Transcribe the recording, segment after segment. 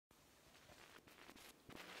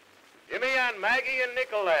and Maggie in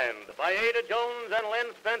Nickelland by Ada Jones and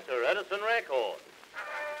Len Spencer, Edison Records.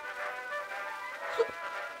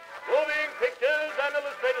 Moving pictures and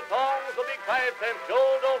illustrated songs, the big 5-cent show.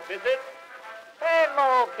 Don't miss it.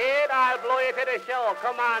 Hello, kid. I'll blow you to the show.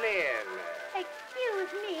 Come on in.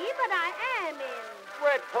 Excuse me, but I am in.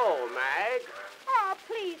 Where to, Mag? Oh,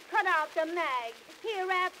 please cut out the mag.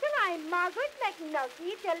 Hereafter, I'm Margaret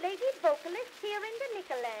McNulty, the lady vocalist here in the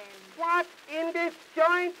Nickelland. What, in this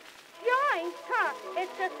joint? Joint, huh? It's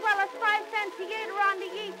the swellest 5-cent theater on the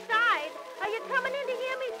east side. Are you coming in to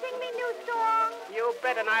hear me sing me new song? You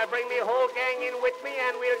bet, and I'll bring me whole gang in with me,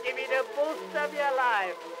 and we'll give you the boost of your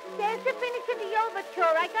life. There's the finish of the overture.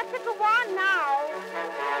 I got to go on now.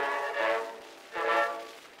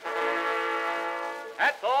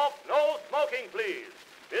 Hats off, no smoking, please.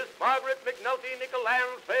 Miss Margaret McNulty,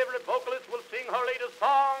 Nickelland's favorite vocalist, will sing her latest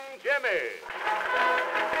song, Chimmie.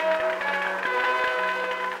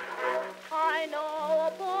 I know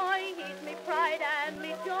a boy, he's me pride and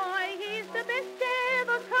me joy. He's the best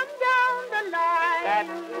ever come down the line.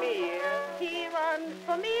 That's me. He runs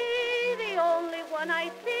for me, the only one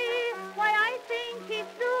I see. Why, I think he's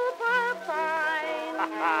super fine.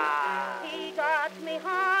 He got me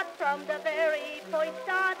heart from the very first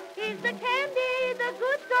start. He's the candy, the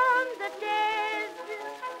goods on the dead.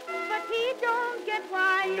 But he don't get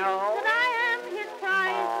wise that I am his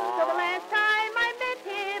prize. So the last time I met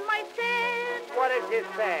him, I said, What did you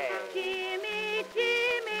say? Chimmie,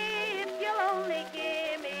 Chimmie, if you'll only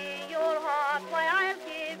give me your heart, why, I'll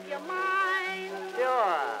give you mine.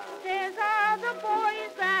 Sure. There's other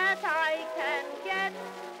boys that I can get,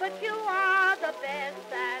 but you are the best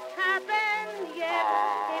that happened yet.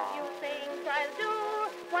 If you think I'll do,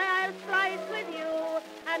 why, I'll slice with you,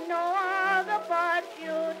 and no other but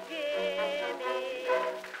you, Chimmie.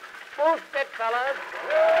 Boost it, fellas.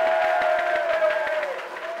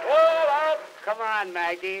 All out. Come on,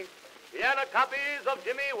 Maggie. Piano copies of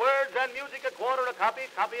Chimmie, words and music a quarter a copy.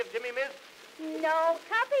 Copy of Chimmie, miss? No,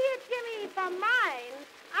 copy it, Chimmie, for mine.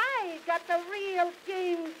 I got the real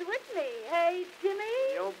James with me. Hey,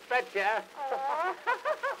 Chimmie? You betcha. Oh.